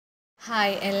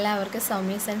Hi എല്ലാവർക്കും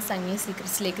Soumya's and സംഗീ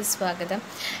സീക്രട്സിലേക്ക് സ്വാഗതം.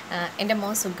 എൻ്റെ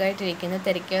മോൻ സുഖമായിട്ടിരിക്കുന്നു.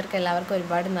 തിരക്കിയവർക്ക് എല്ലാവർക്കും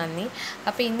ഒരുപാട് നന്ദി.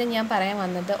 അപ്പോൾ ഇന്ന് ഞാൻ പറയാൻ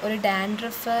വന്നത് ഒരു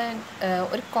ഡാൻഡ്രഫ്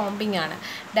ഒരു കോമ്പിംഗ് ആണ്.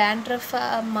 ഡാൻഡ്രഫ്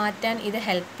മാറ്റാൻ ഇത്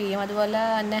ഹെൽപ്പ് ചെയ്യും. അതുപോലെ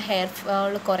തന്നെ ഹെയർ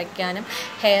ഫോൾ കുറയ്ക്കാനും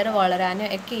ഹെയർ വളരാനും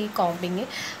ഒക്കെ ഈ കോമ്പിങ്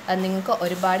നിങ്ങൾക്ക്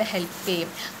ഒരുപാട് ഹെൽപ്പ്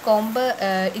ചെയ്യും. കോമ്പ്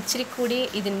ഇച്ചിരി കൂടി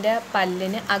ഇതിൻ്റെ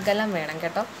പല്ലിന് അകലം വേണം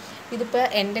കേട്ടോ. ഇതിപ്പോൾ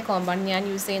എൻ്റെ കോമ്പാണ്, ഞാൻ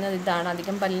യൂസ് ചെയ്യുന്നത് ഇതാണ്.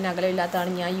 അധികം പല്ലിന്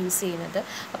അകലമില്ലാത്തതാണ് ഞാൻ യൂസ് ചെയ്യുന്നത്.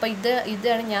 അപ്പോൾ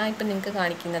ഇതാണ് ഞാൻ ഇപ്പം നിങ്ങൾക്ക്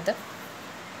കാണിക്കുന്നത്.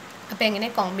 അപ്പോൾ എങ്ങനെ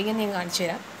കോമ്പിങ് ഞാൻ കാണിച്ചു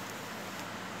തരാം.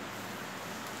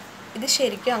 ഇത്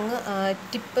ശരിക്കും അങ്ങ്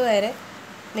ടിപ്പ് വരെ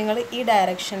നിങ്ങൾ ഈ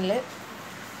ഡയറക്ഷനിൽ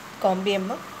കോമ്പ്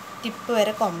ചെയ്യുമ്പോൾ ടിപ്പ്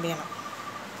വരെ കോമ്പ് ചെയ്യണം.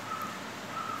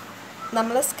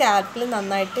 നമ്മൾ സ്കാൽപ്പിൽ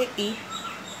നന്നായിട്ട് ഈ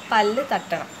പല്ല്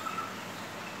തട്ടണം.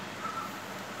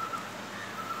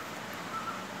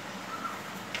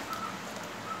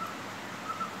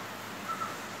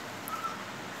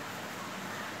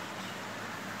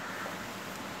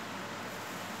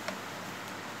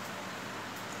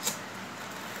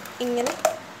 ഇങ്ങനെ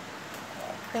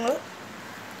നിങ്ങൾ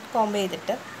കോമ്പ്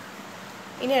ചെയ്തിട്ട്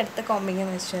ഇനി അടുത്ത കോമ്പിങ്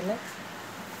എന്ന് വെച്ചാൽ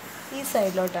ഈ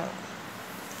സൈഡിലോട്ടാണ്.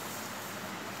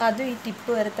 അതും ഈ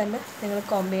ടിപ്പ് വരെ തന്നെ നിങ്ങൾ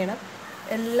കോമ്പ് ചെയ്യണം.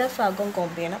 എല്ലാ ഭാഗവും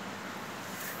കോമ്പ് ചെയ്യണം.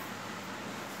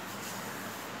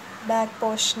 ബാക്ക്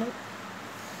പോർഷനും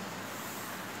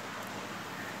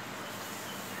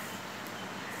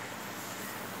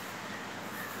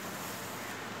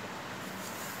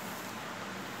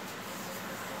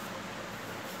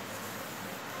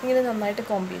ഇങ്ങനെ നന്നായിട്ട്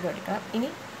കോമ്പ് ചെയ്ത് കൊടുക്കണം. ഇനി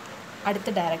അടുത്ത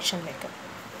ഡയറക്ഷനിലേക്ക്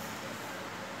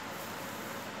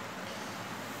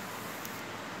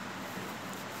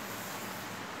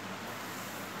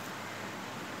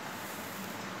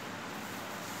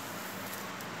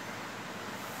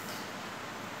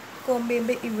കോമ്പ്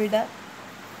ചെയ്യുമ്പോൾ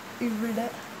ഇവിടെ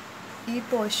ഈ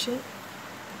പോർഷൻ,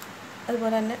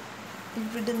 അതുപോലെ തന്നെ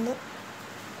ഇവിടുന്ന്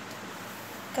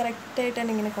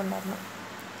കറക്റ്റായിട്ടാണ് ഇങ്ങനെ കൊണ്ടുവരണം.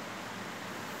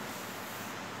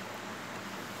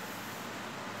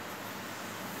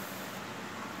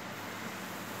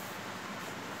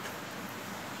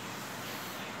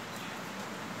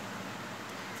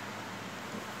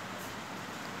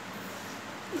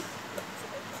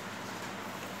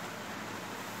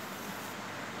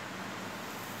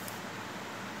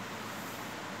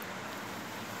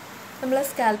 നമ്മൾ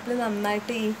സ്കാൽപ്പിൽ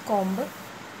നന്നായിട്ട് ഈ കോമ്പ്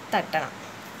തട്ടണം.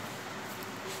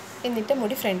 എന്നിട്ട്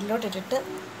മുടി ഫ്രണ്ടിലോട്ട് ഇട്ടിട്ട്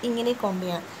ഇങ്ങനെ കോമ്പ്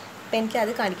ചെയ്യണം. അപ്പോൾ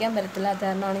എനിക്കത് കാണിക്കാൻ പറ്റത്തില്ല, അത്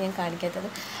കാരണമാണ് ഞാൻ കാണിക്കാത്തത്.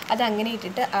 അതങ്ങനെ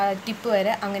ഇട്ടിട്ട് ടിപ്പ്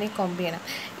വരെ അങ്ങനെ കോമ്പ് ചെയ്യണം.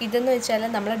 ഇതെന്ന് വെച്ചാൽ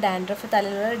നമ്മൾ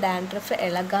തലയിലുള്ള ഡാൻഡ്രഫ്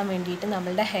ഇളകാൻ വേണ്ടിയിട്ട്,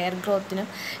 നമ്മളുടെ ഹെയർ ഗ്രോത്തിനും,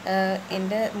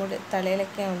 എൻ്റെ മുടി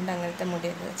തലയിലൊക്കെ ഉണ്ട് അങ്ങനത്തെ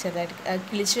മുടി ചെറുതായിട്ട്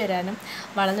കിളിച്ച് വരാനും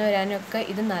വളർന്നു വരാനും ഒക്കെ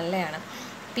ഇത് നല്ലതാണ്.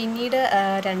 പിന്നീട്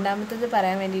രണ്ടാമത്തത്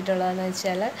പറയാൻ വേണ്ടിയിട്ടുള്ളതെന്ന്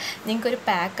വെച്ചാൽ നിങ്ങൾക്കൊരു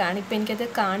പാക്കാണ്. ഇപ്പോൾ എനിക്കത്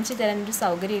കാണിച്ചു തരാനൊരു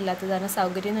സൗകര്യം ഇല്ലാത്തത് കാരണം,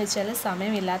 സൗകര്യം എന്ന് വെച്ചാൽ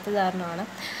സമയമില്ലാത്തത് കാരണമാണ്.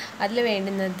 അതിൽ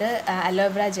വേണ്ടുന്നത്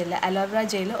അലോവേറ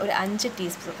ജെല്ല് ഒരു 5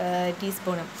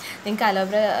 ടീസ്പൂണും. നിങ്ങൾക്ക്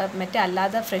അലോവേറ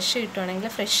അല്ലാതെ ഫ്രഷ്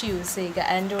കിട്ടുവാണെങ്കിൽ ഫ്രഷ് യൂസ് ചെയ്യുക.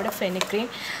 അതിൻ്റെ കൂടെ ഫെനിഗ്രീൻ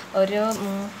ഒരു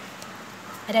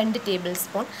 2 ടേബിൾ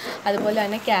സ്പൂൺ, അതുപോലെ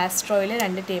തന്നെ കാസ്റ്റർ ഓയിൽ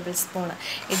 2 ടേബിൾ സ്പൂൺ.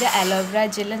 ഇത് അലോവേറ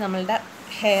ജെല്ല് നമ്മളുടെ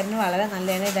ഹെയറിന് വളരെ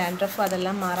നല്ലതാണ്. ഡാൻഡ്രഫ്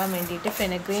അതെല്ലാം മാറാൻ വേണ്ടിയിട്ട്.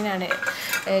 ഫെനഗ്രീൻ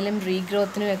ആണെങ്കിലും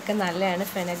റീഗ്രോത്തിനും ഒക്കെ നല്ലതാണ്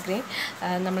ഫെനഗ്രീൻ.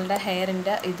 നമ്മളുടെ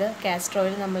ഹെയറിൻ്റെ ഇത് കാസ്റ്റർ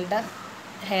ഓയിൽ നമ്മളുടെ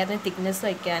ഹെയറിന് തിക്നെസ്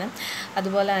വയ്ക്കാനും,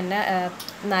 അതുപോലെ തന്നെ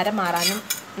നര മാറാനും,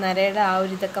 നരയുടെ ആ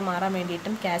ഒരു ഇതൊക്കെ മാറാൻ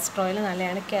വേണ്ടിയിട്ടും കാസ്റ്റർ ഓയിൽ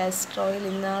നല്ലതാണ്. കാസ്റ്റർ ഓയിൽ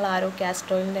ഇന്നാൾ ആരോ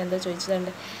കാസ്റ്റർ ഓയിലിൻ്റെ എന്തോ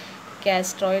ചോദിച്ചതുണ്ട്.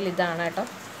 കാസ്റ്റർ ഓയിൽ ഇതാണ് കേട്ടോ.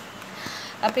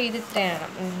 അപ്പോൾ ഇത് ഇത്രയാണ്.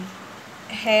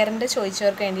 ഹെയറിൻ്റെ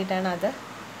ചോദിച്ചവർക്ക് വേണ്ടിയിട്ടാണ് അത്.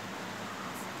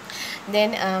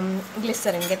 ദെൻ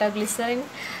ഗ്ലിസറിൻ കേട്ടോ. ഗ്ലിസറിൻ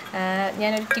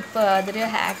ഞാനൊരു ടിപ്പ്, അതൊരു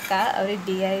ഒരു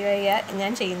DIY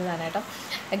ഞാൻ ചെയ്യുന്നതാണ് കേട്ടോ.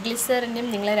 ഗ്ലിസറിനും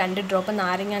നിങ്ങൾ 2 ഡ്രോപ്പ്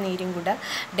നാരങ്ങ നീരും കൂടെ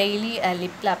ഡെയിലി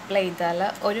ലിപ്പിൽ അപ്ലൈ ചെയ്താൽ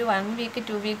ഒരു 1 വീക്ക്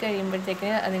 2 വീക്ക്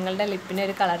കഴിയുമ്പോഴത്തേക്ക് നിങ്ങളുടെ ലിപ്പിന്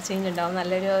ഒരു കളർ ചേഞ്ച് ഉണ്ടാവും.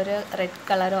 നല്ലൊരു റെഡ്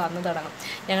കളർ വന്നു തുടങ്ങും.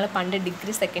 ഞങ്ങൾ പണ്ട്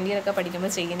ഡിഗ്രി സെക്കൻഡ് ഇയർ ഒക്കെ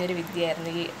പഠിക്കുമ്പോൾ ചെയ്യുന്നൊരു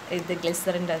വിദ്യയായിരുന്നു ഇത്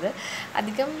ഗ്ലിസറിൻ്റെ. അത്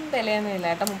അധികം വിലയൊന്നുമില്ല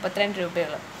കേട്ടോ, 32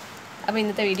 രൂപയുള്ളൂ. അപ്പോൾ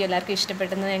ഇന്നത്തെ വീഡിയോ എല്ലാവർക്കും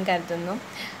ഇഷ്ടപ്പെട്ടെന്ന് ഞാൻ കരുതുന്നു.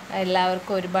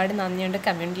 എല്ലാവർക്കും ഒരുപാട് നന്ദിയുണ്ട്.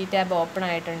 കമ്മ്യൂണിറ്റി ടാബ് ഓപ്പൺ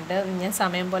ആയിട്ടുണ്ട്. ഞാൻ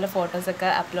സമയം പോലെ ഫോട്ടോസൊക്കെ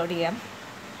അപ്ലോഡ് ചെയ്യാം.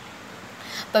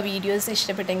 അപ്പോൾ വീഡിയോസ്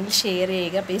ഇഷ്ടപ്പെട്ടെങ്കിൽ ഷെയർ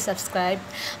ചെയ്യുക. Please subscribe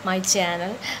my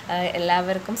channel.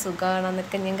 എല്ലാവർക്കും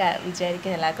സുഖമാണെന്നൊക്കെ ഞാൻ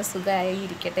വിചാരിക്കുന്നു. എല്ലാവർക്കും സുഖമായി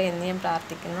ഇരിക്കട്ടെ എന്ന് ഞാൻ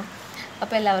പ്രാർത്ഥിക്കുന്നു.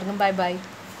 അപ്പോൾ എല്ലാവർക്കും ബൈ.